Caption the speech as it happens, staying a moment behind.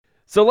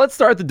So let's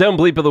start the Dumb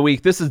Bleep of the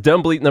week. This is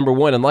Dumb Bleep number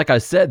 1. And like I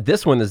said,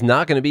 this one is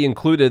not going to be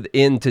included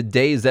in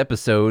today's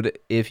episode.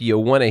 If you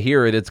want to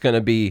hear it, it's going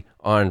to be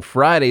on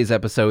Friday's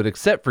episode,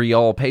 except for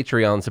y'all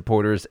Patreon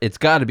supporters. It's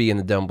got to be in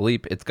the Dumb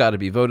Bleep. It's got to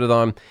be voted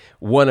on.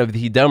 One of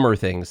the dumber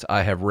things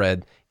I have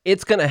read.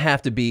 It's going to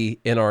have to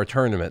be in our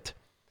tournament,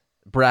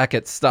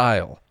 bracket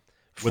style.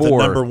 With a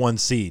number 1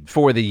 seed.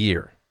 For the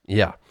year.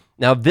 Yeah.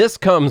 Now, this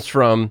comes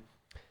from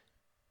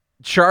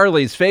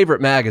Charlie's favorite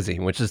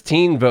magazine, which is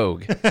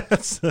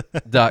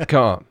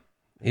teenvogue.com.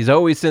 He's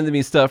always sending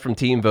me stuff from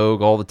Teen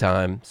Vogue all the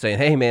time, saying,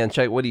 hey, man,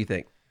 check, what do you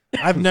think?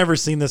 I've never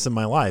seen this in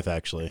my life,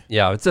 actually.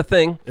 Yeah, it's a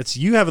thing.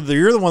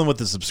 You're the one with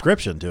the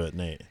subscription to it,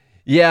 Nate.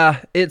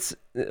 Yeah,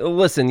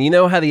 listen, you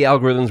know how the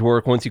algorithms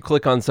work. Once you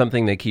click on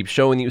something, they keep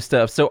showing you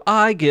stuff. So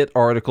I get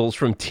articles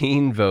from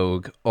Teen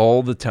Vogue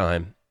all the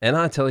time. And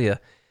I tell you,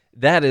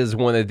 that is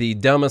one of the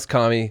dumbest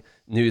commie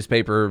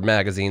newspaper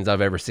magazines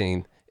I've ever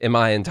seen in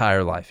my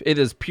entire life. It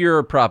is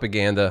pure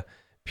propaganda,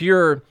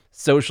 pure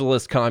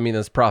socialist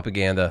communist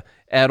propaganda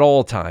at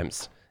all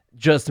times.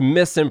 Just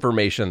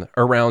misinformation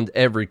around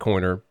every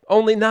corner,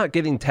 only not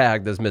getting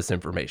tagged as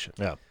misinformation.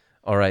 Yeah.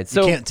 All right.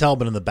 So you can't tell,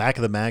 but in the back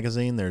of the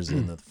magazine, there's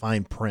in the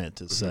fine print,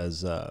 it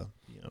says,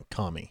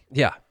 commie.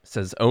 Yeah. It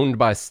says owned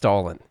by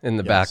Stalin in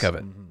the back of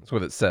it. That's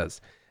what it says.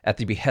 At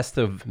the behest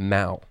of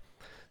Mao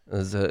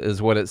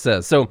is what it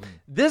says. So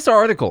this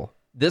article,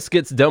 this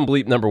gets Dumb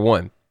Bleep number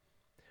 1.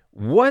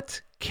 What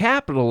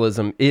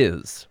capitalism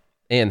is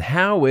and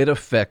how it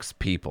affects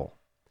people.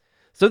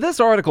 So this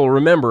article,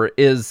 remember,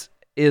 is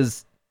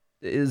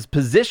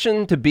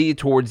positioned to be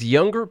towards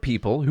younger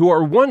people who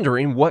are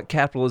wondering what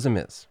capitalism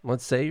is.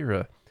 Let's say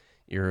you're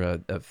a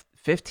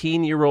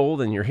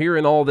 15-year-old and you're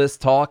hearing all this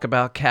talk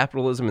about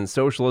capitalism and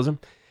socialism,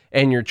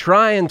 and you're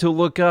trying to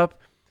look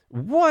up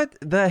what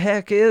the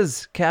heck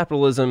is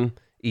capitalism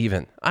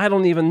even. I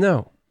don't even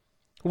know.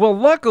 Well,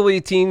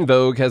 luckily, Teen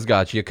Vogue has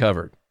got you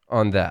covered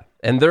on that.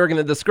 And they're going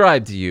to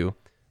describe to you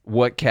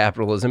what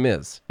capitalism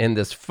is in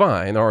this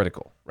fine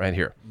article right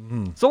here.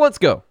 So let's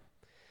go.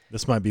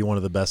 This might be one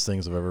of the best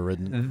things I've ever read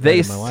in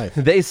my life.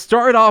 They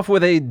start off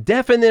with a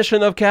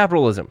definition of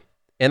capitalism.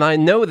 And I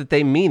know that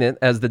they mean it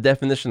as the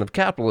definition of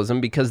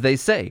capitalism because they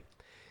say,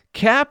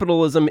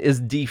 capitalism is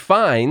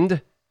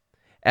defined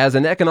as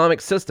an economic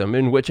system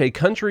in which a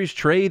country's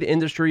trade,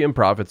 industry, and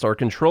profits are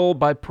controlled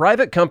by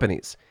private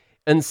companies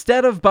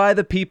instead of by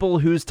the people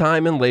whose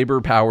time and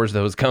labor powers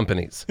those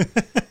companies.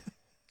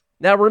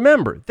 Now,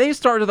 remember, they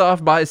started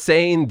off by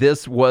saying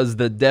this was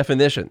the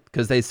definition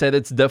because they said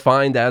it's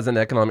defined as an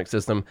economic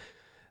system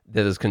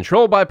that is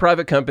controlled by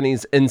private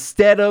companies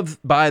instead of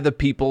by the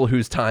people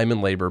whose time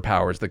and labor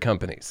powers the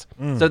companies.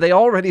 So they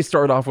already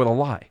start off with a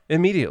lie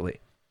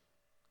immediately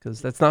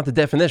because that's not the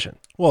definition.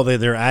 Well,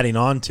 they're adding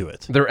on to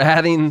it. They're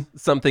adding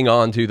something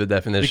on to the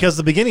definition. Because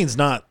the beginning's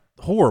not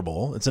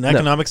horrible. It's an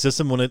economic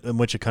system in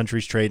which a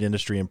country's trade,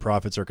 industry, and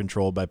profits are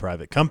controlled by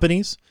private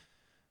companies.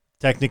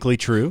 Technically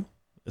true.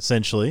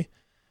 Essentially.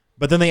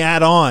 But then they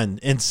add on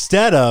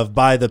instead of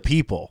by the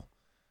people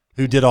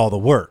who did all the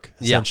work,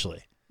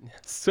 essentially.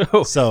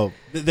 Yeah. So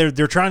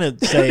they're trying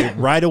to say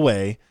right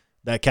away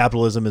that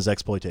capitalism is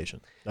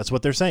exploitation. That's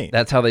what they're saying.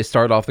 That's how they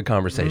start off the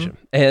conversation.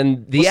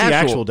 And the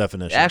actual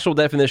definition? Actual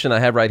definition I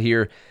have right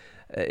here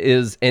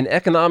is an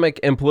economic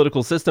and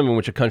political system in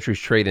which a country's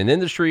trade and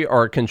industry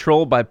are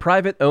controlled by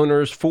private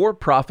owners for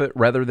profit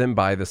rather than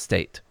by the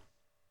state.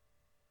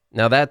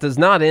 Now that does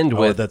not end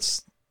with...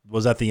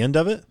 Was that the end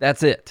of it?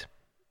 That's it.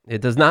 It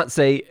does not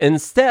say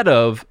instead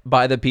of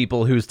by the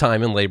people whose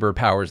time and labor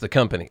powers the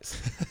companies.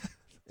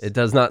 It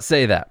does not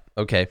say that.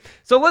 Okay.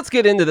 So let's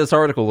get into this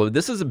article.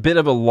 This is a bit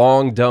of a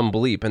long, dumb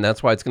bleep, and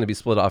that's why it's going to be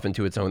split off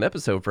into its own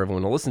episode for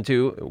everyone to listen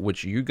to,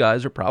 which you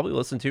guys are probably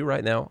listening to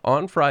right now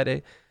on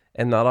Friday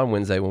and not on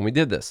Wednesday when we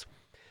did this.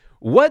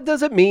 What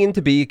does it mean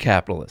to be a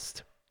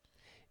capitalist?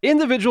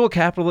 Individual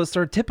capitalists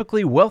are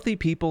typically wealthy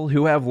people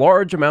who have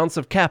large amounts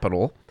of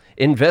capital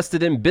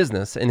invested in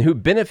business and who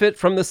benefit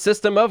from the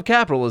system of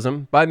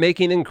capitalism by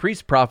making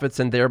increased profits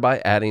and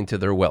thereby adding to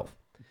their wealth.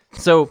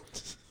 So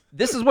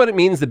this is what it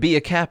means to be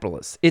a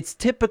capitalist. It's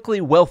typically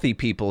wealthy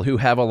people who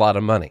have a lot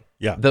of money.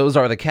 Yeah. Those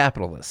are the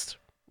capitalists,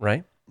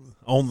 right?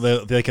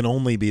 They can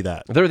only be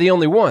that. They're the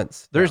only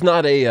ones. There's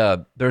not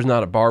a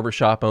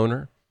barbershop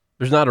owner.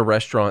 There's not a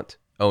restaurant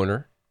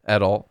owner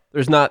at all.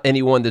 There's not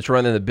anyone that's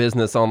running a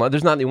business online.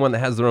 There's not anyone that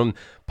has their own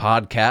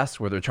podcast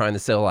where they're trying to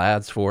sell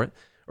ads for it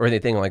or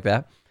anything like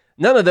that.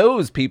 None of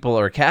those people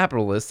are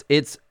capitalists.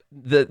 It's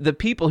the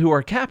people who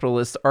are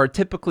capitalists are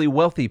typically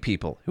wealthy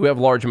people who have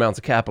large amounts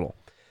of capital.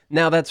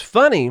 Now, that's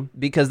funny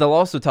because they'll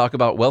also talk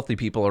about wealthy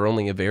people are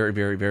only a very,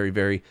 very, very,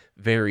 very,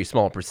 very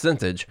small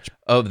percentage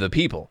of the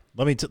people.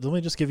 Let me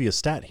just give you a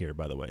stat here,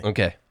 by the way.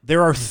 Okay.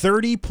 There are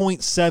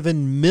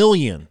 30.7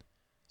 million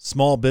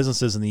small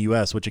businesses in the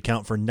U.S., which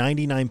account for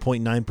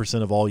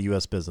 99.9% of all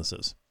U.S.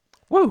 businesses.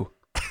 Woo.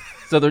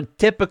 So they're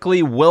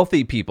typically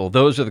wealthy people.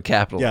 Those are the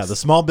capitalists. Yeah, the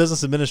Small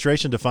Business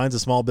Administration defines a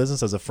small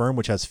business as a firm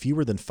which has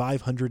fewer than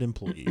 500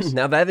 employees.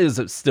 Now, that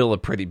is still a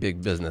pretty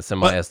big business in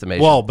my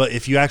estimation. Well, but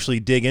if you actually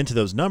dig into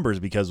those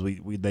numbers, because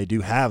they do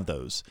have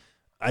those,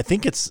 I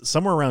think it's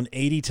somewhere around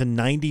 80 to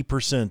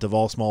 90% of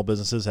all small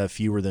businesses have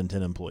fewer than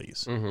 10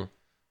 employees. Mm-hmm.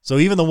 So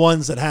even the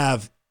ones that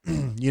have,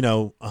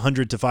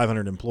 100 to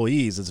 500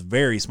 employees, it's a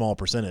very small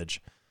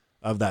percentage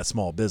of that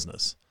small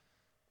business.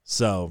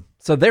 So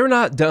they're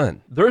not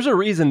done. There's a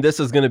reason this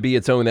is going to be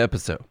its own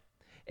episode.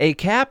 A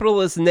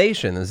capitalist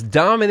nation is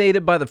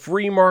dominated by the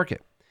free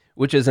market,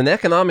 which is an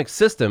economic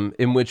system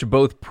in which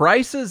both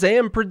prices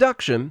and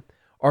production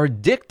are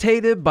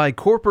dictated by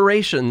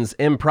corporations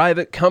and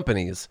private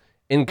companies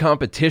in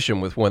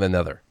competition with one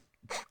another.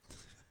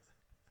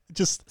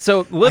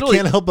 So literally,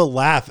 I can't help but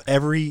laugh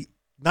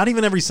not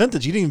even every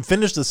sentence. You didn't even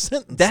finish the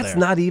sentence. That's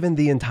not even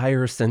the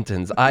entire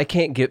sentence. I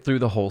can't get through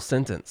the whole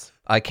sentence.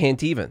 I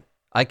can't.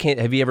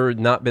 Have you ever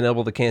not been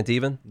able to can't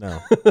even? No.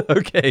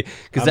 Okay,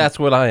 because that's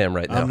what I am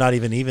right now. I'm not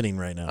even evening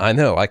right now. I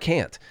know, I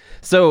can't.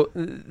 So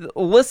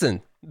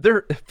listen,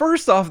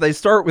 first off, they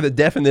start with a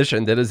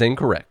definition that is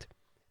incorrect.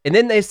 And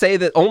then they say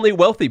that only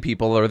wealthy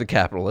people are the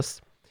capitalists.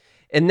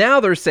 And now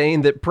they're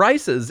saying that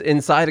prices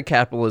inside of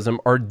capitalism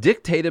are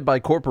dictated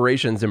by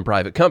corporations and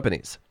private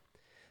companies.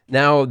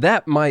 Now,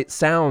 that might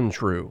sound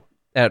true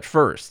at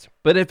first,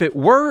 but if it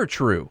were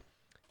true,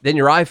 then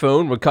your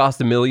iPhone would cost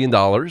 $1 million.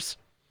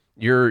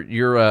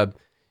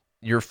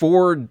 Your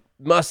Ford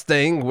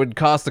Mustang would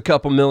cost a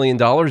couple $1 million.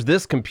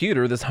 This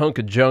computer, this hunk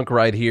of junk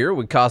right here,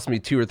 would cost me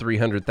 $200,000 or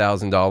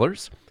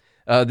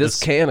 $300,000. This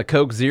can of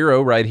Coke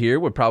Zero right here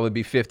would probably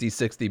be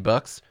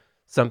 $50-$60,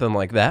 something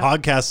like that.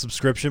 Podcast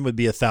subscription would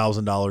be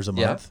 $1,000 a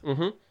month. Yeah.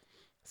 Mm-hmm.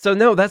 So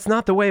no, that's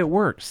not the way it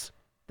works.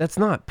 That's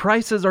not.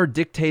 Prices are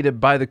dictated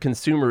by the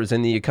consumers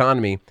in the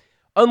economy,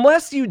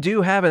 unless you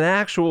do have an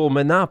actual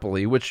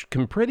monopoly, which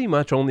can pretty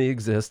much only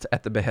exist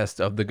at the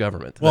behest of the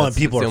government. Well, and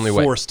people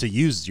are forced to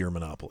use your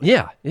monopoly.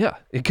 Yeah,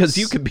 because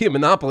you could be a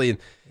monopoly, and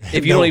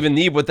if you don't even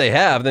need what they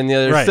have, then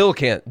they still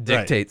can't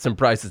dictate some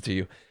prices to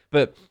you.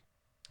 But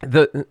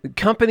the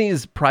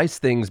companies price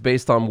things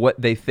based on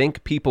what they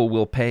think people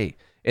will pay.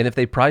 And if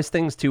they price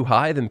things too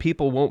high, then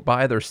people won't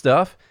buy their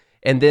stuff,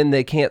 and then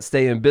they can't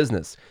stay in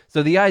business.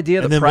 So the idea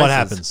that and then what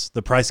happens?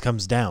 The price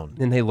comes down.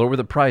 And they lower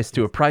the price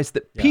to a price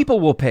that people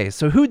will pay.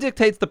 So who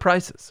dictates the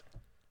prices?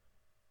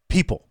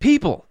 People.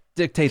 People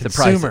dictate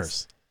Consumers. The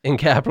prices in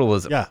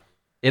capitalism. Yeah.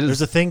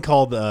 There's a thing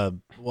called, I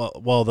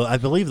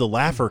believe the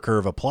Laffer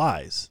curve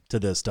applies to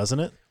this, doesn't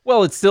it?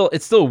 Well, it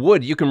still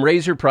would. You can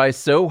raise your price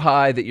so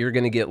high that you're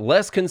going to get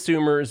less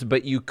consumers,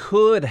 but you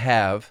could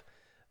have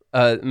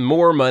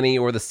more money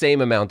or the same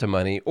amount of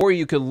money, or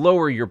you could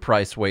lower your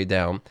price way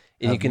down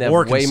and you can have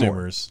more way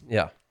consumers. More.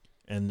 Yeah.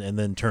 And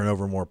then turn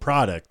over more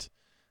product.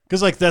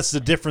 Because that's the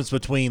difference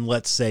between,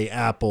 let's say,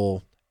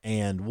 Apple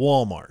and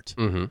Walmart,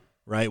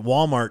 right?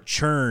 Walmart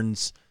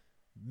churns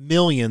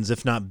millions,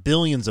 if not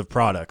billions of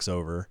products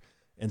over.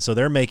 And so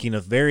they're making a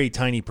very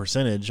tiny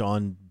percentage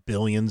on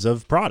billions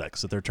of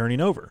products that they're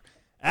turning over.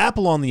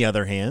 Apple, on the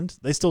other hand,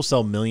 they still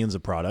sell millions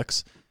of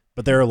products,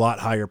 but they're a lot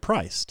higher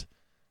priced.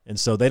 And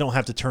so they don't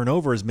have to turn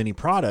over as many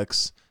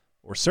products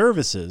or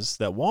services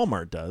that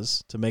Walmart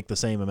does to make the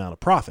same amount of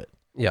profit.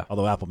 Yeah.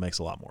 Although Apple makes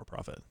a lot more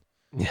profit.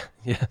 Yeah.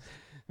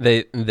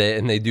 They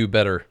do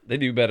better. They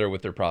do better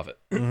with their profit.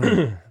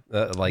 But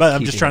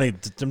I'm just trying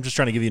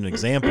to give you an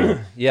example.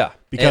 Yeah.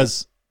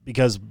 Because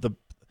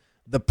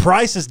the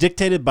price is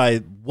dictated by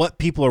what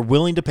people are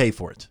willing to pay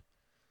for it.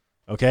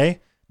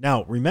 Okay?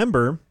 Now,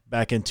 remember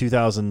back in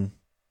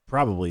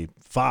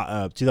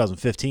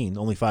 2015,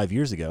 only 5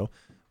 years ago,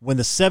 when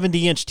the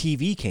 70-inch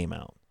TV came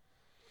out,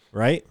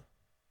 right?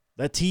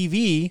 That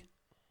TV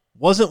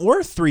wasn't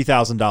worth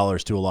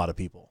 $3,000 to a lot of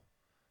people.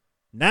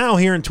 Now,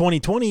 here in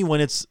 2020, when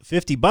it's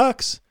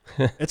 $50,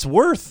 it's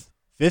worth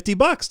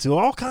 $50 to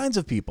all kinds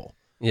of people.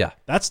 Yeah.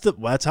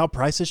 That's how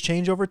prices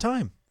change over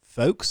time,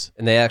 folks.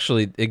 And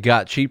it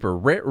got cheaper.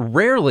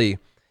 Rarely,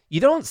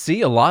 you don't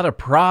see a lot of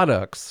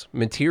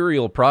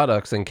material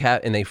products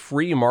in a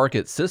free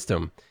market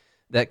system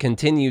that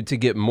continue to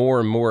get more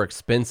and more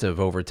expensive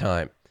over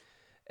time,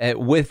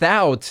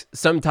 without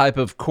some type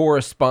of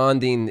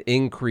corresponding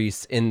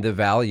increase in the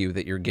value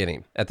that you're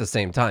getting at the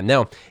same time.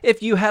 Now,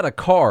 if you had a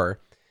car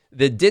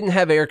that didn't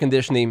have air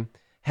conditioning,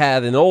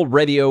 had an old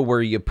radio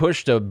where you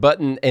pushed a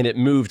button and it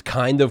moved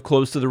kind of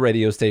close to the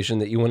radio station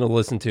that you want to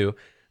listen to,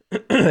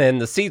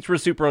 and the seats were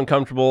super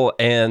uncomfortable,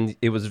 and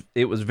it was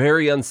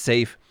very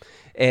unsafe,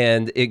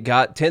 and it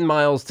got 10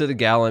 miles to the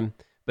gallon,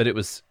 but it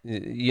was,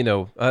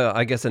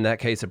 I guess in that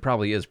case, it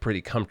probably is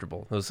pretty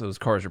comfortable. Those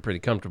cars are pretty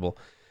comfortable.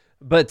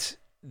 But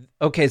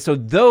okay, so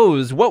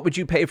what would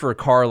you pay for a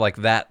car like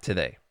that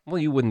today? Well,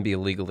 you wouldn't be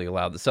legally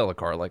allowed to sell a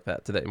car like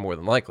that today, more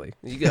than likely.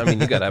 You got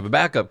to have a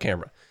backup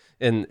camera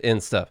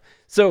and stuff.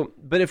 So,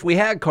 but if we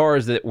had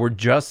cars that were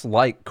just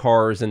like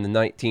cars in the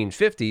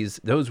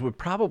 1950s, those would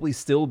probably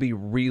still be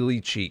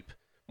really cheap,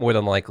 more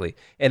than likely.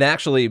 And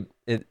actually,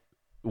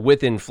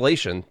 with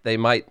inflation, they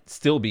might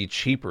still be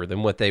cheaper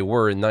than what they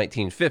were in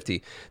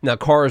 1950. Now,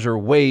 cars are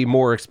way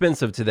more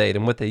expensive today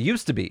than what they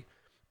used to be,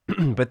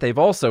 but they've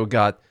also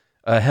got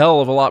a hell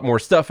of a lot more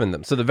stuff in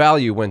them. So the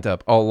value went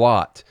up a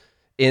lot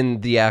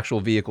in the actual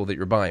vehicle that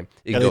you're buying.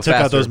 You Yeah, can they go took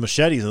out faster. those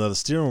machetes and the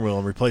steering wheel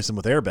and replaced them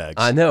with airbags.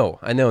 I know,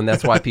 and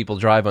that's why people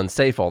drive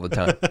unsafe all the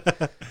time.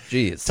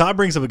 Jeez. Todd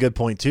brings up a good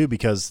point too,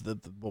 because the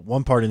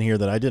one part in here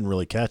that I didn't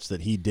really catch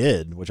that he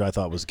did, which I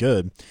thought was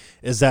good,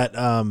 is that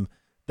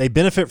they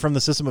benefit from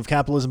the system of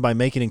capitalism by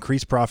making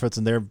increased profits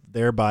and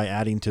thereby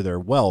adding to their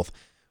wealth,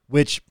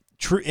 which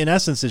in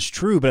essence is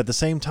true, but at the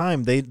same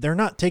time they're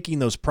not taking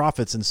those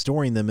profits and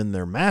storing them in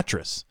their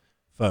mattress,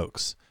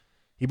 folks.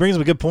 He brings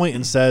up a good point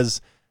and says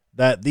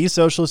that these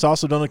socialists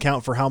also don't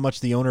account for how much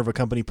the owner of a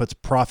company puts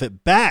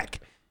profit back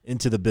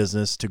into the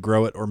business to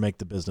grow it or make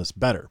the business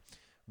better,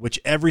 which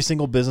every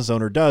single business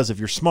owner does if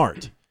you're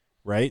smart,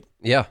 right?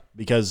 Yeah.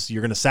 Because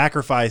you're going to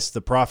sacrifice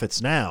the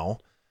profits now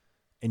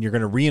and you're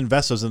going to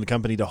reinvest those in the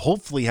company to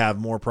hopefully have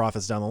more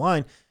profits down the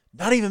line,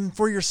 not even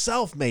for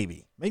yourself,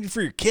 maybe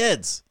for your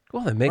kids.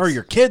 Well, it makes Or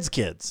your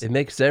kids. It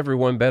makes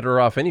everyone better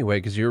off anyway,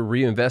 because you're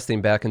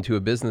reinvesting back into a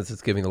business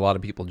that's giving a lot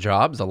of people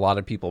jobs, a lot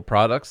of people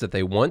products that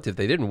they want. If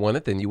they didn't want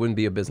it, then you wouldn't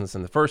be a business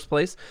in the first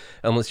place,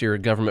 unless you're a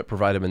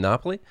government-provided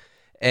monopoly.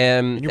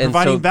 And you're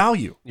providing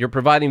value. You're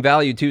providing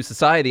value to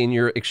society, and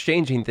you're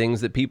exchanging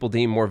things that people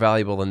deem more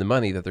valuable than the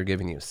money that they're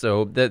giving you.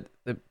 So that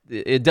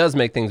it does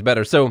make things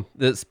better. So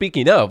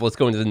speaking of, let's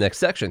go into the next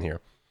section here.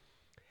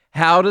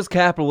 How does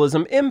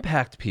capitalism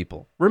impact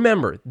people?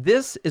 Remember,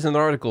 this is an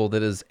article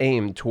that is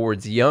aimed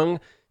towards young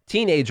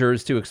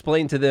teenagers to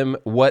explain to them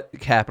what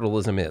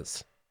capitalism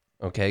is.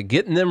 Okay,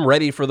 getting them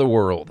ready for the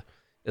world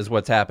is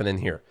what's happening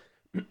here.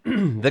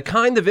 The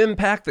kind of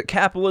impact that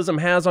capitalism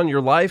has on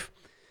your life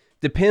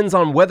depends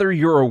on whether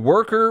you're a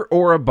worker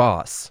or a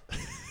boss.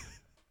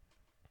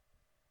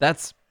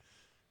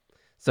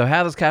 So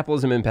how does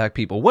capitalism impact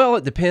people? Well,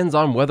 it depends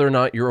on whether or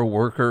not you're a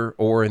worker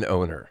or an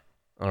owner.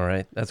 All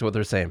right, that's what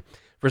they're saying.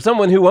 For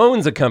someone who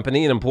owns a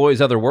company and employs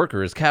other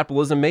workers,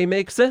 capitalism may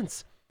make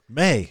sense.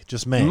 May.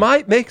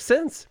 Might make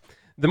sense.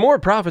 The more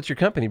profits your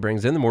company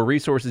brings in, the more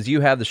resources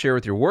you have to share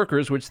with your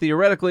workers, which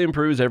theoretically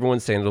improves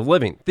everyone's standard of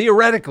living.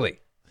 Theoretically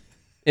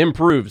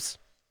improves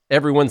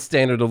everyone's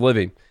standard of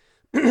living.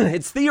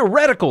 It's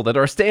theoretical that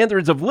our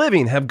standards of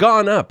living have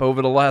gone up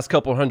over the last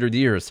couple hundred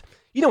years.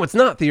 You know what's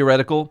not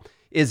theoretical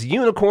is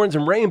unicorns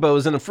and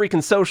rainbows in a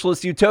freaking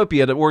socialist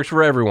utopia that works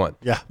for everyone.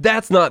 Yeah.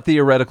 That's not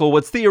theoretical.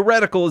 What's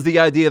theoretical is the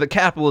idea that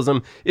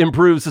capitalism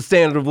improves the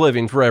standard of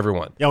living for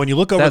everyone. Yeah, when you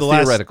look over That's the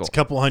last theoretical.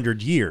 couple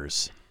hundred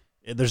years,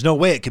 there's no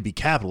way it could be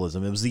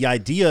capitalism. It was the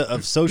idea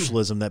of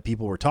socialism that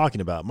people were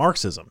talking about,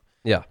 Marxism.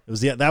 Yeah.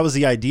 That was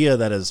the idea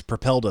that has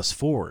propelled us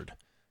forward.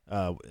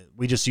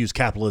 We just use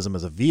capitalism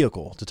as a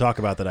vehicle to talk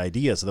about that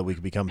idea so that we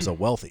can become so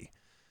wealthy.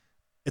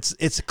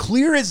 It's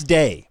clear as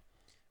day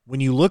when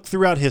you look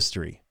throughout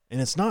history, and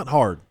it's not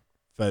hard,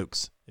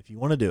 folks, if you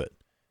want to do it.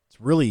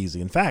 It's really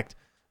easy. In fact,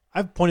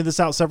 I've pointed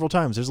this out several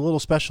times. There's a little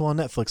special on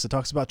Netflix that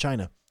talks about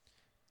China,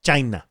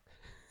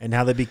 and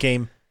how they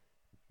became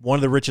one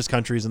of the richest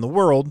countries in the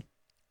world,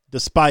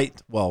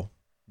 despite, well,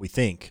 we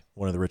think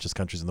one of the richest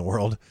countries in the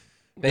world,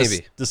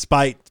 Maybe.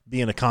 despite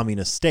being a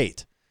communist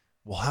state.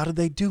 Well, how did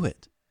they do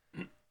it?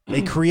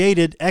 They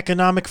created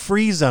economic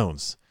free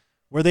zones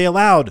where they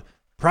allowed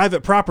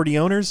private property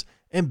owners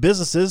and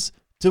businesses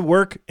to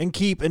work and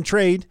keep and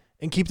trade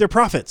and keep their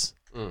profits.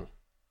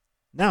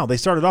 Now, they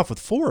started off with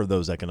 4 of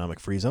those economic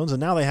free zones, and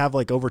now they have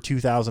like over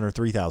 2,000 or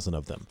 3,000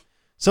 of them.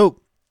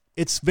 So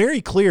it's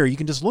very clear. You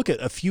can just look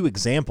at a few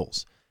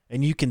examples,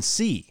 and you can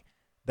see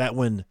that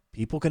when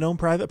people can own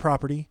private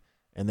property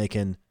and they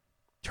can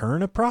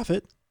turn a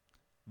profit,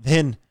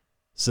 then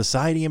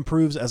society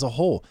improves as a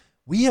whole.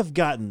 We have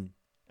gotten,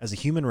 as a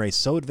human race,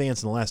 so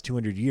advanced in the last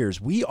 200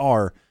 years. We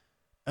are,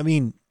 I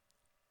mean,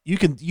 you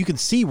can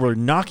see we're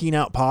knocking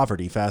out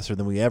poverty faster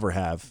than we ever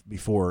have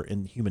before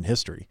in human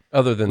history.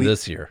 Other than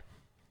this year.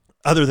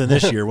 Other than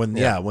this year when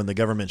when the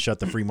government shut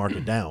the free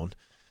market down.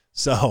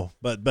 So,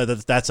 but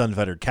that's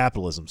unfettered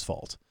capitalism's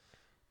fault.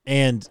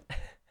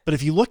 But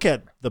if you look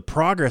at the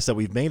progress that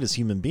we've made as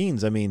human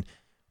beings, I mean,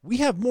 we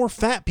have more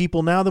fat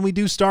people now than we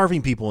do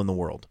starving people in the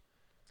world.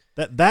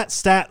 That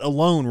stat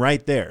alone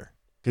right there,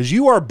 because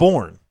you are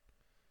born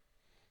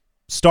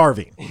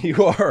starving.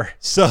 You are.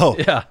 So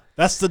Yeah.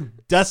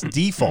 that's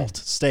default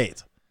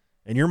state.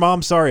 And your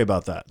mom's sorry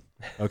about that.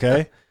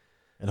 Okay?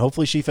 And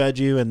hopefully she fed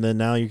you and then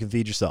now you can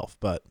feed yourself.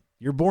 But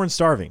you're born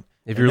starving.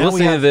 If you're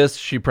listening to this,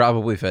 she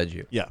probably fed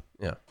you. Yeah.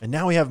 Yeah. And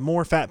now we have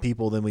more fat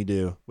people than we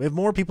do. We have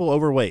more people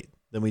overweight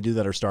than we do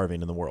that are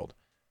starving in the world.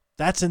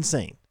 That's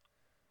insane.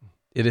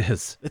 It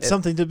is. It's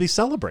something to be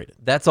celebrated.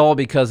 That's all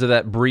because of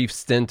that brief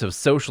stint of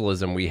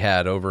socialism we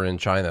had over in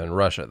China and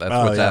Russia.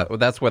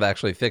 That's what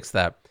actually fixed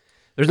that.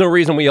 There's no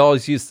reason we all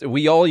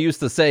used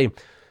to say,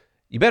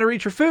 you better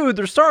eat your food.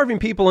 They're starving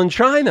people in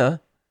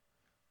China.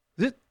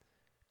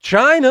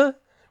 China?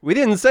 We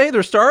didn't say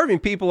they're starving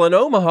people in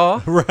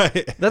Omaha.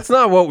 Right. That's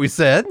not what we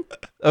said.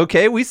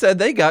 Okay, we said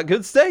they got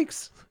good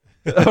steaks.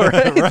 All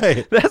right.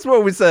 Right. That's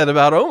what we said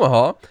about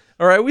Omaha.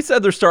 All right, we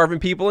said they're starving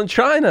people in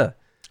China.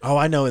 Oh,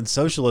 I know. In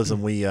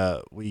socialism,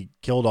 we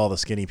killed all the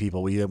skinny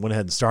people. We went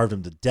ahead and starved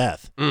them to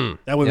death.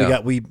 That way,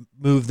 we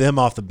moved them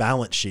off the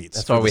balance sheets.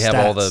 That's why we have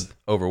all the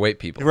overweight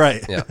people.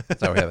 Right. Yeah.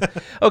 That's how we have it.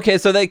 Okay,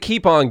 so they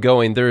keep on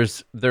going.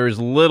 There's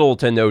little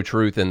to no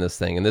truth in this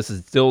thing, and this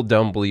is still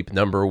dumb bleep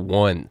number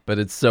 1, but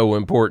it's so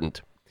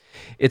important.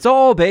 It's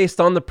all based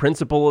on the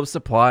principle of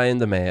supply and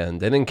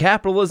demand, and in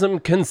capitalism,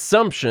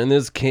 consumption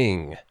is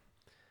king.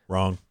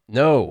 Wrong.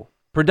 No,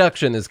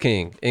 production is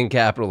king in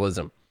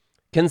capitalism.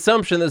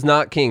 Consumption is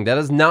not king. That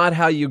is not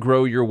how you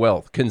grow your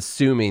wealth,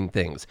 consuming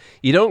things.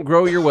 You don't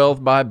grow your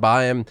wealth by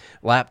buying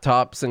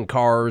laptops and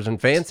cars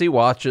and fancy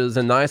watches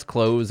and nice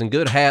clothes and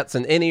good hats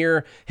and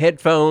in-ear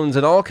headphones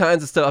and all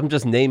kinds of stuff. I'm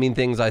just naming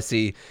things I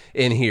see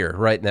in here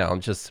right now.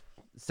 I'm just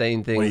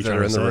saying things that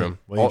are in the room.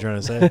 What are you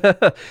trying to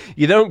say?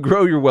 You don't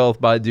grow your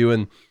wealth by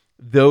doing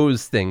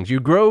those things. You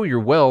grow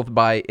your wealth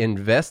by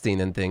investing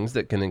in things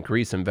that can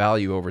increase in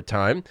value over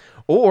time,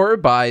 or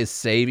by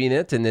saving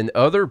it, and then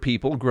other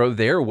people grow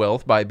their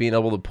wealth by being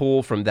able to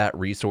pull from that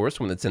resource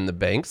when it's in the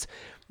banks.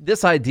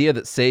 This idea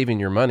that saving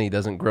your money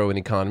doesn't grow an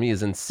economy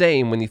is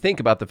insane when you think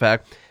about the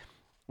fact,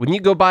 when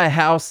you go buy a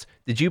house,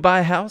 did you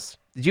buy a house?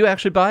 Did you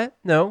actually buy it?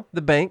 No,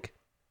 the bank.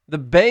 The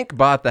bank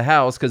bought the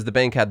house because the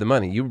bank had the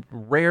money. You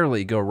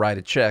rarely go write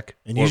a check.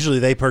 And usually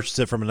they purchased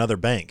it from another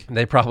bank.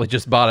 They probably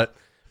just bought it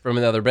from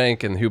another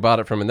bank, and who bought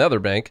it from another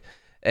bank.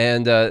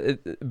 And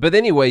but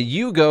anyway,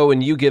 you go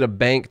and you get a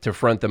bank to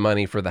front the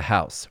money for the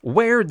house.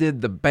 Where did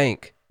the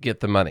bank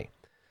get the money?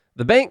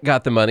 The bank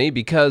got the money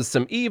because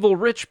some evil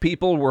rich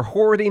people were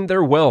hoarding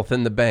their wealth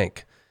in the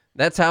bank.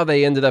 That's how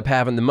they ended up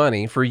having the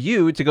money for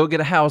you to go get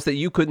a house that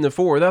you couldn't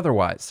afford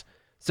otherwise.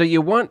 So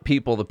you want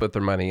people to put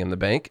their money in the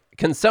bank.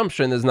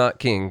 Consumption is not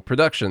king.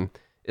 Production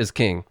is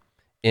king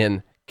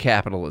in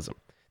capitalism.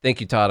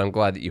 Thank you, Todd. I'm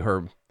glad that you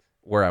heard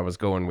where I was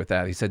going with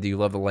that. He said, do you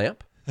love the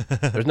lamp?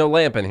 There's no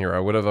lamp in here. I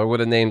would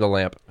have named a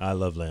lamp. I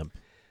love lamp.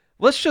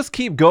 Let's just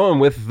keep going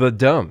with the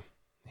dumb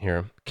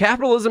here.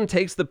 Capitalism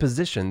takes the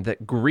position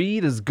that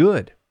greed is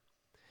good,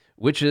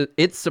 which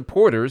its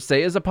supporters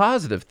say is a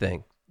positive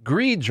thing.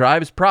 Greed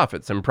drives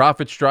profits, and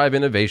profits drive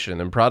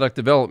innovation and product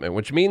development,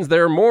 which means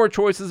there are more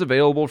choices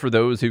available for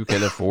those who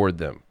can afford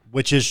them.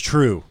 Which is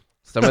true.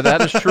 Some of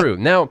that is true.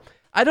 Now,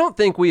 I don't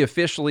think we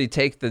officially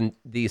take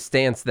the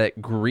stance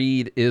that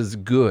greed is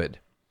good.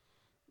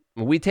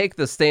 We take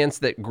the stance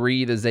that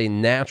greed is a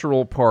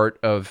natural part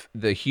of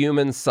the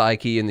human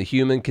psyche and the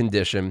human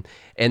condition,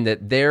 and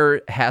that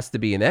there has to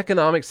be an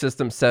economic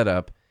system set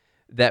up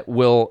that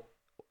will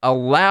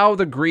allow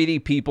the greedy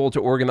people to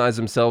organize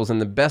themselves in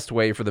the best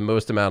way for the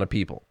most amount of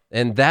people.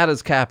 And that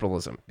is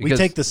capitalism. We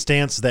take the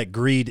stance that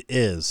greed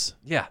is.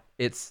 Yeah,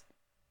 it's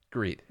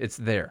greed. It's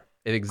there.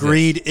 It exists.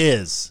 Greed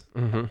is.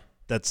 Mm-hmm.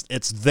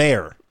 It's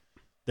there.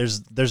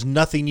 There's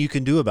nothing you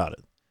can do about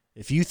it.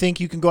 If you think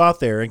you can go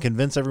out there and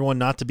convince everyone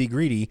not to be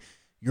greedy,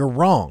 you're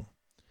wrong.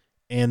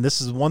 And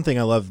this is one thing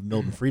I love.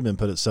 Milton Friedman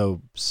put it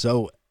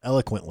so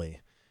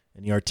eloquently,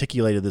 and he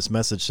articulated this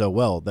message so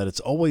well, that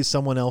it's always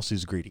someone else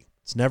who's greedy.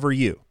 It's never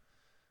you,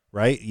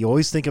 right? You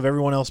always think of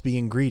everyone else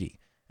being greedy.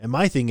 And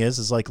my thing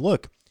is like,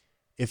 look,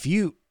 if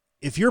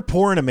you're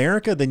poor in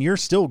America, then you're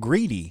still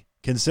greedy,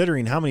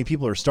 considering how many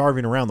people are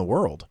starving around the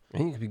world.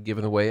 And you could be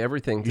giving away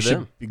everything to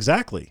them.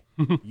 Exactly.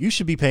 You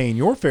should be paying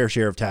your fair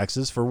share of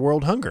taxes for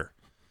world hunger.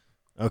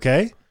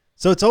 Okay?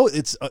 So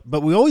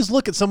but we always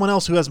look at someone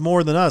else who has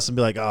more than us and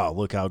be like, oh,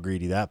 look how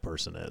greedy that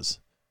person is.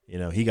 You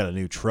know, he got a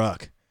new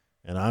truck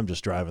and I'm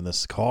just driving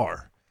this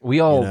car. We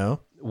all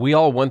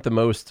want the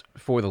most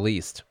for the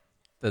least.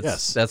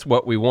 That's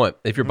what we want.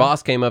 If your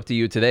boss came up to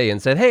you today and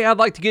said, hey, I'd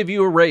like to give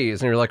you a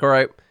raise, and you're like, all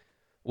right,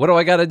 what do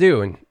I got to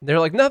do? And they're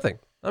like, nothing.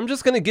 I'm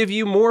just going to give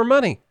you more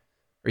money.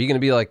 Are you going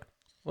to be like,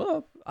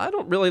 well, I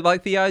don't really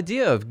like the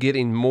idea of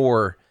getting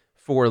more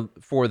for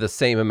the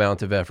same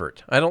amount of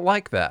effort. I don't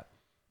like that.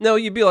 No,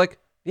 you'd be like,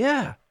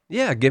 yeah,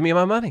 give me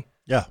my money.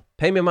 Yeah.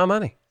 Pay me my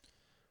money.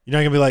 You're not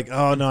going to be like,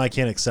 oh, no, I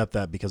can't accept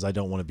that because I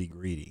don't want to be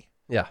greedy.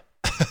 Yeah.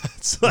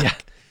 It's like, yeah.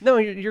 No,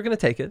 you're going to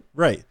take it.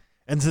 Right.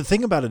 And the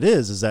thing about it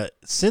is that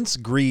since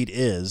greed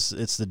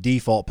it's the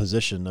default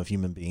position of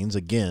human beings,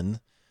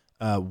 again,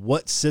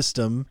 what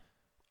system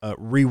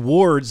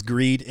rewards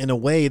greed in a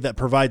way that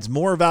provides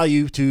more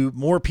value to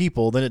more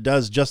people than it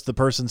does just the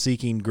person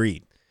seeking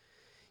greed?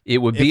 It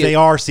would be if they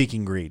are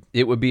seeking greed.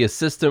 It would be a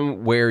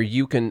system where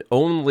you can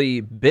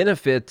only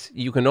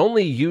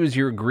use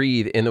your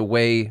greed in a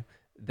way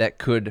that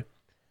could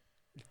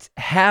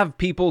have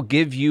people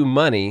give you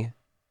money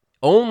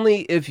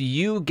only if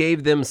you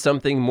gave them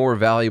something more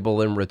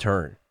valuable in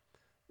return.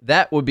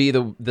 That would be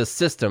the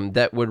system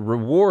that would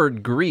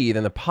reward greed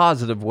in a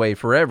positive way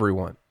for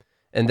everyone.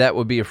 And that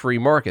would be a free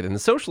market. In the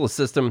socialist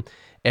system,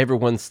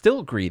 everyone's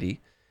still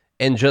greedy,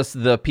 and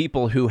just the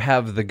people who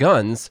have the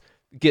guns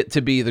get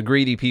to be the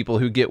greedy people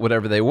who get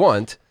whatever they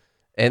want,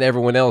 and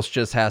everyone else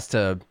just has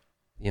to,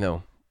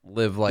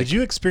 live like... Did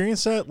you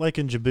experience that, like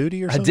in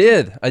Djibouti or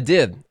something? I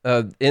did.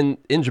 In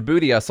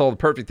Djibouti, I saw the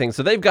perfect thing.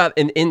 So they've got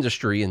an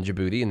industry in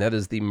Djibouti, and that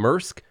is the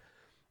Maersk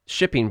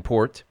shipping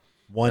port.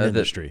 One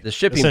industry. The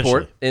shipping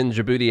port in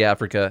Djibouti,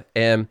 Africa.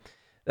 And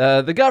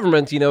The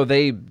government,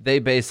 they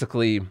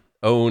basically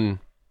own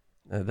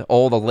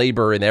all the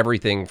labor and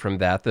everything from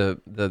that.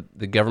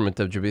 The government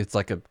of Djibouti, it's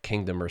like a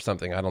kingdom or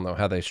something. I don't know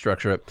how they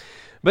structure it.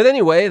 But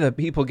anyway, the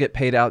people get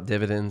paid out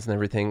dividends and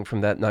everything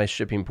from that nice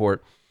shipping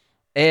port.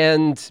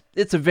 And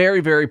it's a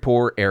very, very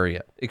poor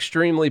area,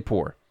 extremely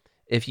poor.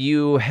 If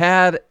you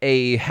had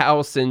a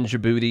house in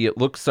Djibouti, it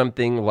looks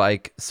something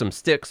like some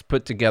sticks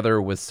put together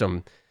with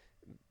some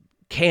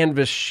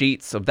canvas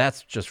sheets of,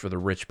 that's just for the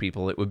rich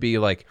people. It would be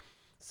like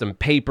some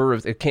paper.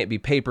 It can't be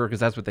paper because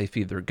that's what they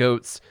feed their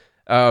goats.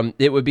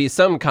 It would be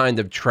some kind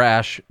of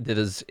trash that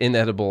is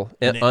inedible,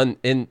 inedible,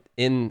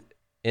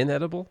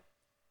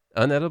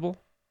 unedible,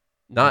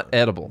 not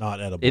edible.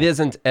 Not edible. It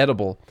isn't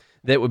edible.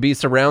 That would be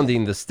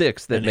surrounding the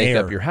sticks that make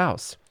up your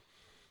house.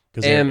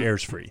 Because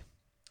air's free.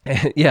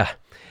 Yeah.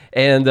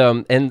 And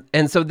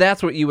so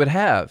that's what you would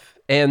have.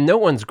 And no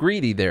one's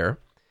greedy there.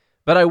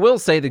 But I will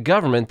say the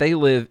government, they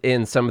live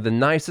in some of the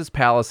nicest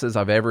palaces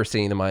I've ever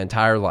seen in my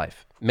entire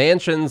life.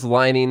 Mansions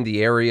lining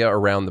the area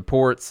around the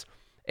ports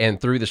and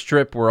through the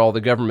strip where all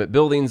the government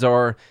buildings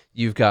are.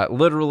 You've got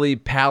literally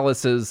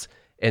palaces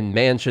and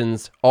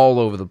mansions all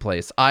over the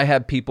place. I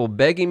had people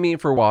begging me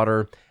for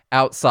water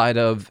outside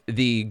of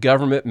the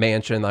government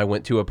mansion I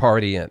went to a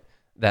party in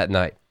that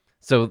night.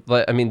 So,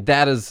 I mean,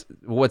 that is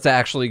what's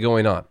actually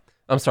going on.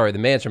 I'm sorry, the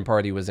mansion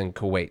party was in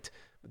Kuwait.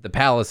 The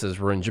palaces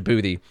were in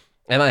Djibouti.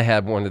 And I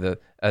had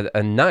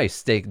a nice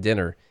steak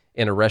dinner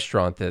in a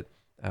restaurant that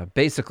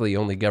basically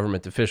only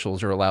government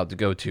officials are allowed to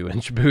go to in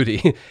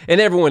Djibouti.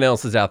 And everyone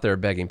else is out there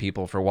begging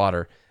people for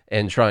water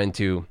and trying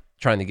to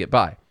get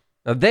by.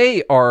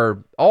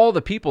 Now, all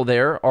the people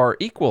there are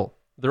equal.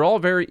 They're all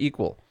very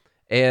equal.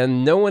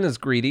 And no one is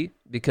greedy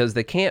because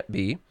they can't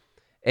be.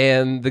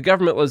 And the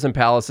government lives in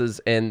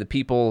palaces and the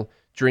people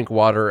drink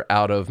water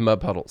out of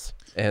mud puddles.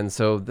 And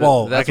so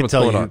that's what's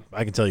going on.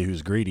 I can tell you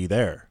who's greedy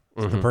there.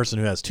 The person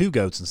who has 2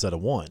 goats instead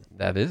of 1.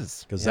 That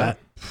is. Because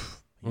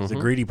he's a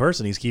greedy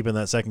person. He's keeping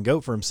that second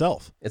goat for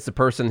himself. It's the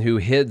person who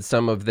hid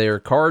some of their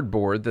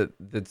cardboard,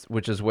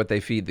 which is what they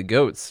feed the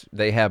goats.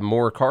 They have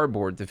more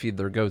cardboard to feed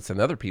their goats than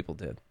other people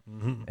did.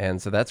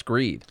 And so that's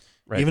greed.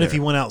 Even if he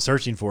went out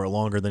searching for it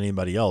longer than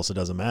anybody else, it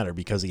doesn't matter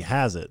because he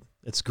has it.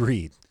 It's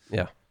greed.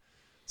 Yeah.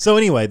 So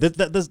anyway,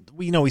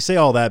 we say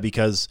all that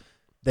because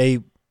they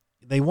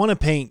want to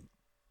paint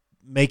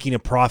making a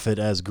profit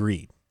as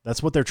greed.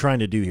 That's what they're trying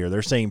to do here.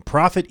 They're saying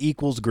profit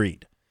equals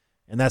greed.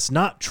 And that's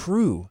not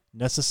true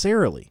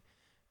necessarily.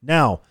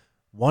 Now,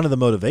 one of the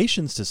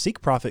motivations to seek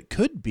profit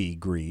could be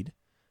greed,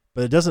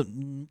 but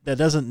that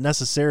doesn't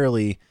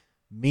necessarily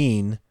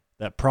mean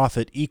that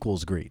profit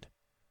equals greed.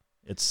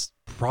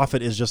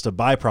 Profit is just a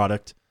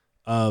byproduct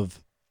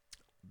of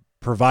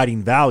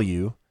providing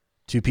value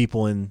to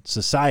people in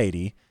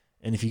society.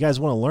 And if you guys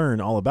want to learn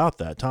all about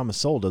that, Thomas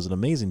Sowell does an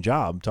amazing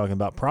job talking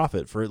about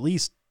profit for at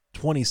least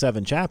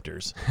 27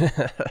 chapters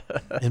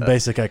in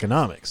basic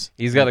economics.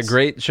 He's got a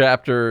great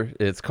chapter.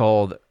 It's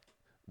called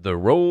The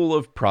Role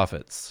of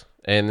Profits.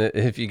 And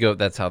if you go,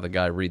 that's how the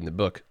guy reading the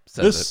book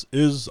says This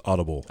is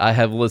Audible. I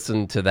have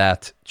listened to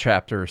that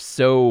chapter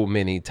so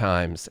many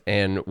times.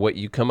 And what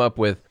you come up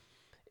with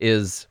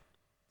is,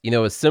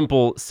 a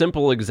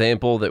simple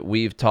example that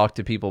we've talked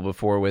to people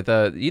before with,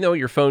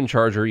 your phone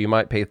charger. You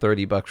might pay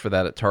 $30 for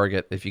that at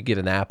Target. If you get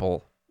an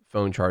Apple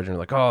phone charger, you're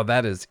like, oh,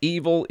 that is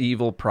evil,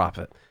 evil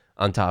profit.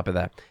 On top of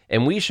that.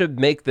 And we should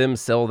make them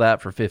sell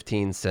that for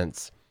 15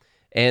 cents.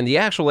 And the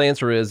actual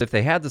answer is if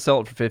they had to sell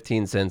it for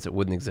 15 cents, it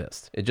wouldn't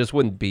exist. It just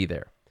wouldn't be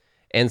there.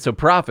 And so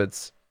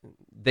profits,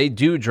 they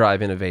do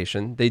drive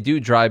innovation. They do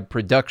drive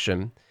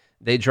production.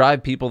 They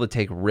drive people to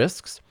take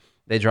risks.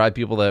 They drive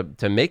people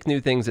to make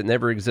new things that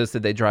never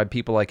existed. They drive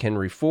people like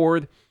Henry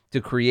Ford to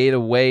create a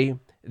way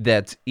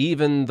that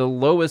even the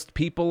lowest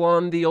people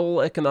on the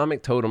old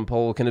economic totem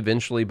pole can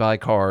eventually buy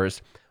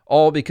cars,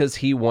 all because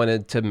he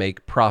wanted to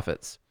make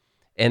profits.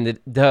 And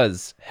it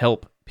does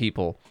help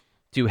people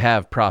to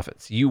have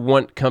profits. You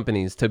want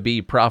companies to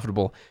be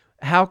profitable.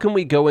 How can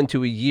we go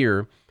into a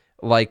year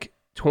like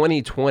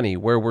 2020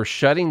 where we're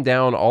shutting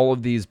down all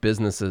of these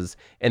businesses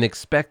and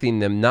expecting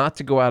them not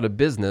to go out of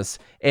business,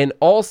 and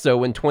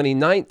also in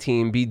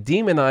 2019 be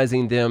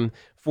demonizing them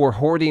for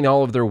hoarding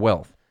all of their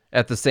wealth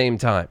at the same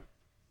time?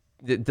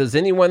 Does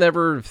anyone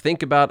ever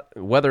think about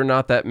whether or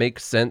not that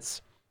makes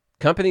sense?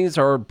 Companies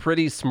are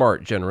pretty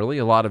smart generally,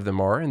 a lot of them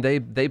are, and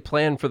they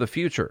plan for the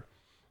future.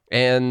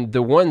 And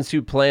the ones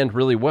who planned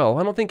really well,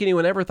 I don't think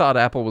anyone ever thought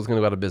Apple was going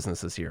to go out of business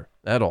this year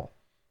at all.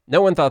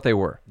 No one thought they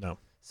were. No.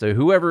 So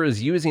whoever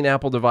is using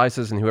Apple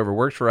devices and whoever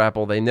works for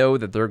Apple, they know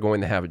that they're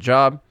going to have a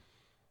job.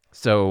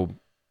 So,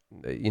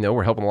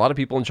 we're helping a lot of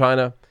people in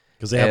China.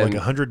 Because they have like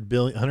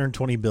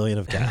 120 billion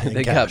of cash.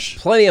 They got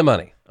plenty of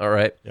money. All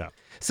right. Yeah.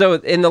 So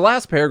in the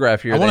last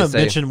paragraph here, I want to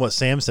mention what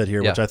Sam said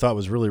here, Yeah. which I thought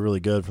was really, really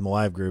good from the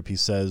live group. He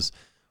says,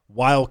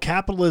 while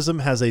capitalism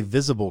has a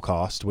visible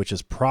cost, which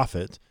is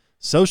profit,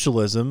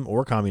 socialism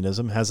or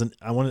communism has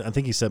I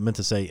think he meant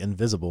to say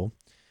invisible,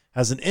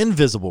 has an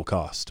invisible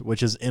cost,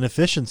 which is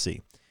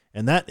inefficiency.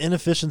 And that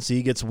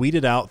inefficiency gets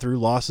weeded out through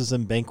losses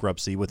and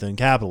bankruptcy within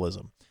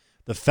capitalism.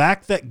 The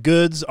fact that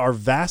goods are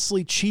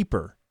vastly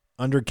cheaper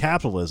under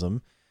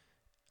capitalism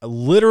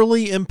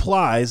literally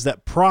implies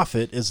that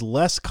profit is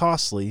less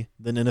costly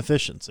than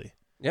inefficiency.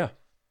 Yeah,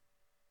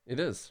 it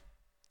is.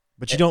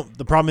 But you don't.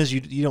 The problem is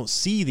you don't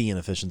see the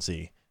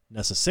inefficiency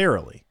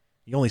necessarily.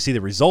 You only see the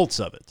results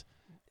of it.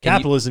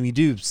 Capitalism, you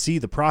do see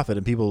the profit,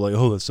 and people are like,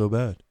 "Oh, that's so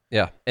bad."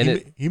 Yeah,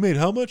 and he made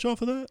how much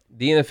off of that?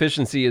 The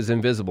inefficiency is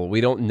invisible.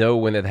 We don't know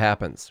when it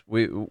happens.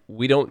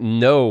 We don't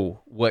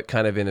know what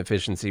kind of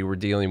inefficiency we're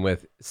dealing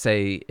with,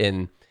 say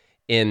in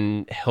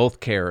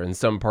healthcare in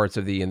some parts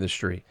of the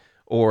industry,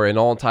 or in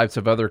all types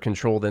of other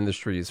controlled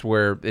industries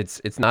where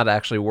it's not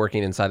actually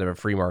working inside of a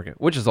free market,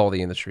 which is all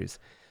the industries.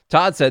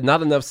 Todd said,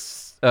 not enough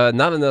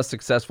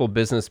successful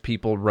business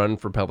people run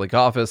for public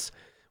office.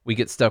 We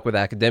get stuck with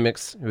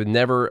academics who had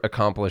never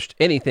accomplished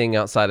anything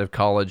outside of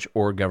college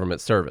or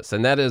government service.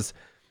 And that is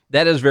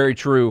very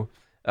true.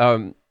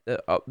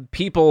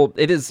 People,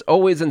 it is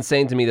always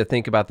insane to me to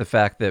think about the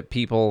fact that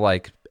people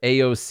like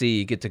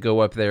AOC get to go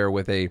up there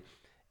with a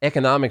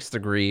economics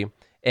degree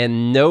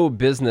and no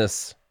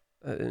business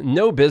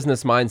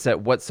mindset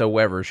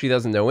whatsoever. She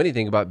doesn't know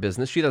anything about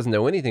business. She doesn't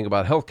know anything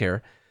about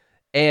healthcare.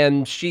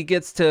 And she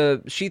thinks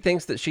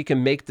that she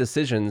can make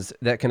decisions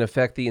that can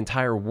affect the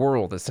entire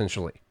world,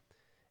 essentially.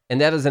 And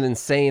that is an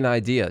insane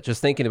idea.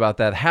 Just thinking about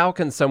that. How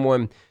can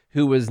someone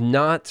who is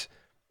not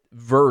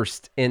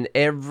versed in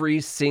every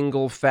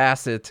single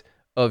facet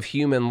of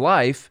human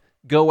life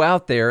go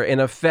out there and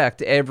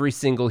affect every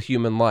single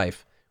human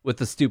life with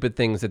the stupid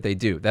things that they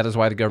do? That is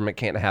why the government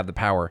can't have the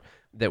power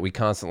that we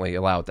constantly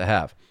allow it to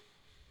have.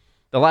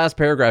 The last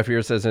paragraph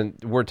here says,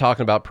 and we're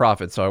talking about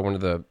profit, so I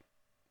wanted to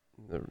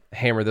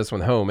hammer this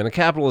one home. In a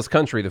capitalist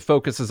country, the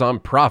focus is on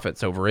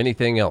profits over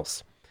anything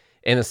else.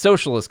 In a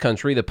socialist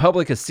country, the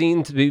public is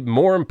seen to be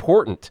more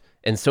important,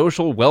 and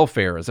social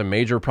welfare is a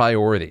major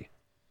priority.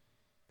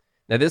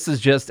 Now, this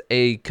is just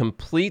a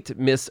complete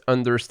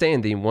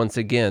misunderstanding, once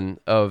again,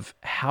 of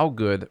how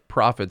good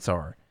profits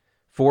are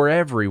for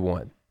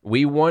everyone.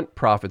 We want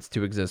profits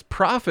to exist.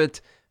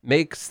 Profit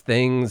makes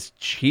things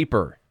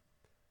cheaper.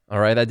 All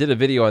right, I did a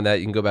video on that.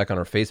 You can go back on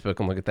our Facebook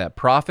and look at that.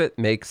 Profit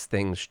makes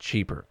things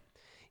cheaper.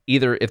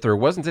 Either if there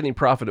wasn't any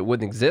profit, it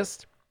wouldn't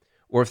exist,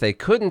 or if they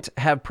couldn't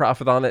have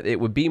profit on it, it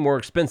would be more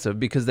expensive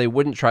because they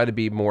wouldn't try to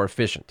be more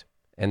efficient.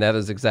 And that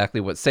is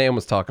exactly what Sam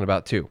was talking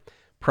about too.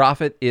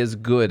 Profit is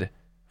good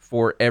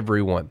for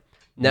everyone.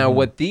 Now,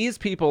 what these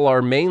people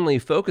are mainly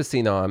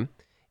focusing on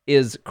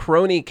is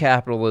crony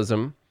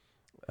capitalism,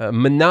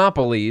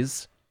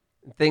 monopolies,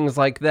 things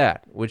like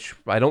that, which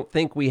I don't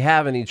think we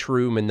have any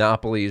true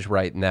monopolies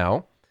right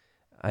now.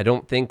 I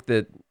don't think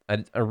that,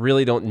 I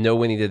really don't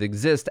know any that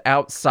exist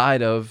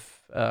outside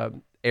of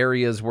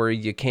areas where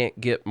you can't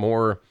get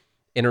more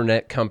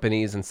internet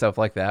companies and stuff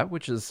like that,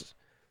 which is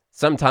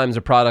sometimes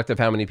a product of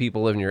how many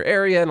people live in your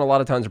area, and a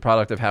lot of times a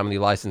product of how many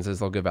licenses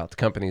they'll give out to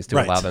companies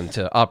to allow them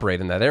to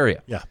operate in that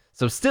area. Yeah.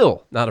 So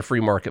still not a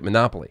free market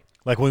monopoly.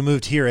 Like when we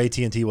moved here,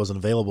 AT&T wasn't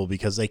available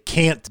because they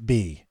can't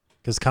be,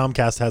 because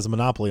Comcast has a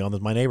monopoly on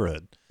my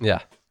neighborhood. Yeah.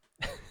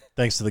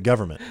 Thanks to the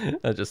government.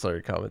 I just saw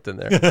your comment in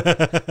there.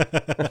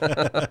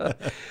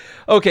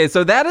 Okay,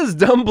 so that is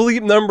Dumb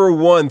Bleep number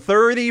 1.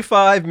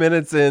 35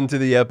 minutes into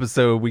the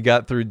episode, we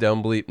got through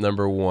Dumb Bleep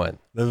number 1.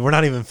 We're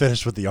not even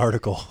finished with the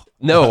article.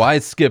 No, I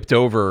skipped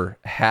over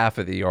half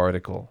of the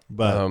article.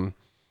 But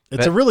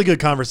it's a really good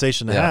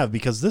conversation to have,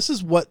 because this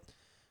is what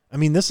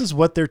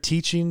they're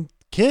teaching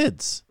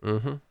kids.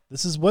 Mm-hmm.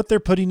 This is what they're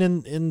putting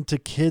into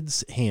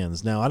kids'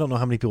 hands. Now, I don't know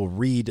how many people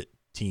read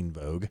Teen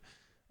Vogue,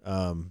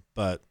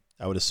 but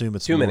I would assume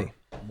it's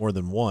more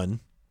than one.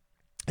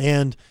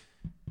 And,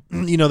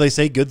 they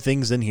say good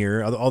things in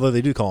here, although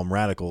they do call them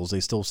radicals.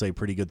 They still say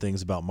pretty good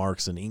things about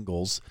Marx and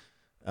Engels.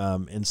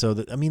 And so,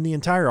 the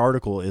entire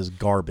article is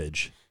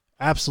garbage,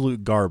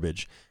 absolute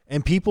garbage.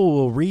 And people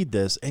will read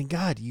this, and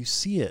God, you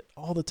see it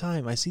all the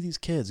time. I see these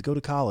kids go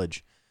to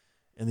college,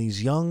 and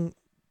these young,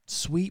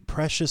 sweet,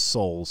 precious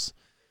souls,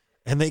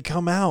 and they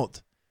come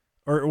out,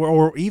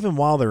 or even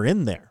while they're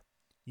in there.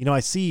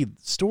 I see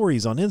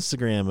stories on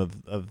Instagram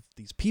of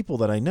these people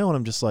that I know, and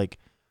I'm just like,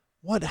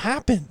 what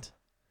happened?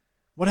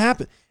 What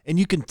happened? And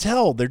you can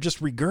tell they're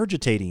just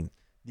regurgitating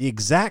the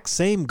exact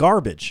same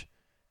garbage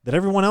that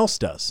everyone else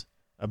does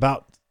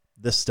about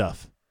this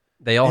stuff.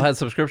 They all had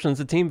subscriptions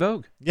to Teen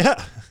Vogue.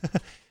 Yeah.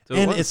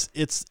 And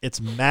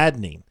it's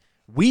maddening.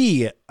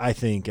 We, I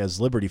think,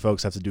 as Liberty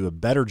folks, have to do a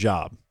better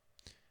job.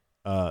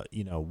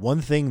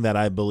 One thing that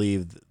I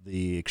believe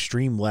the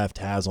extreme left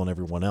has on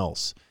everyone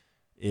else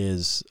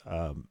is,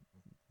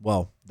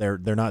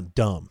 they're not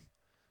dumb.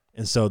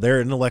 And so their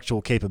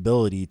intellectual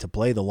capability to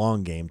play the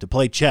long game, to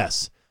play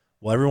chess,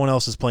 while everyone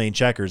else is playing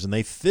checkers, and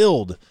they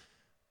filled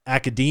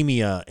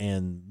academia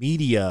and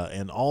media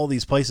and all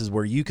these places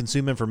where you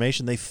consume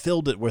information, they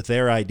filled it with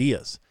their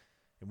ideas.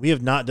 And we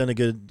have not done a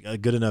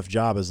good enough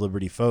job as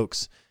Liberty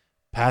folks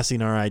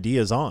passing our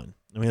ideas on.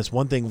 It's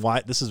one thing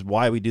this is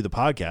why we do the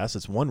podcast.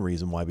 It's one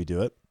reason why we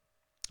do it.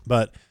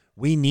 But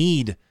we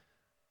need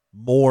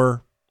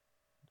more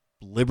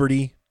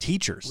Liberty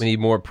teachers. We need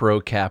more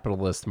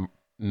pro-capitalist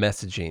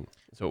messaging.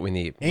 That's what we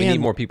need. We need And-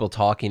 more people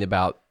talking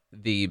about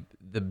the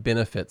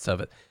benefits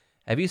of it.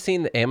 Have you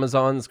seen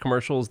Amazon's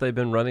commercials they've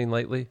been running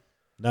lately?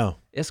 No.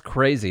 It's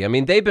crazy. I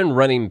mean, they've been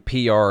running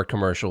PR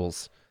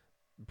commercials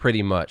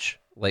pretty much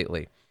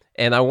lately.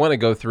 And I want to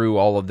go through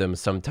all of them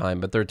sometime,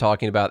 but they're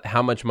talking about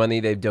how much money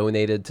they've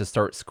donated to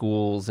start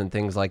schools and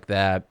things like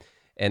that,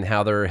 and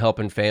how they're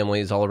helping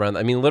families all around.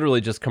 I mean,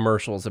 literally just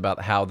commercials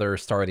about how they're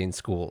starting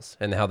schools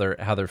and how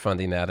they're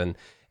funding that,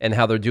 and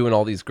how they're doing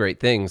all these great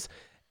things.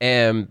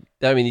 And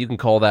I mean, you can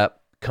call that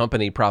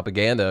company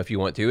propaganda if you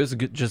want to. It's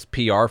just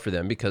PR for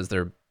them, because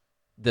they're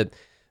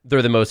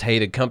the most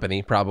hated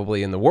company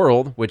probably in the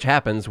world, which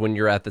happens when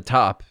you're at the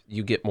top.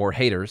 You get more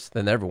haters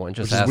than everyone.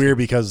 Which is weird,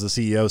 because the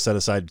CEO set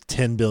aside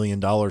 $10 billion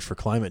for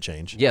climate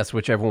change. Yes,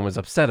 which everyone was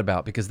upset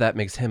about, because that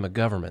makes him a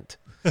government.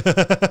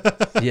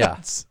 Yeah,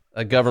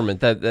 a government.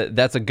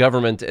 That's a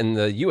government in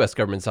the U.S.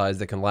 government size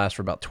that can last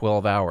for about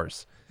 12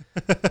 hours.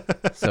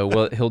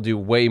 So he'll do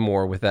way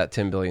more with that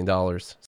 $10 billion.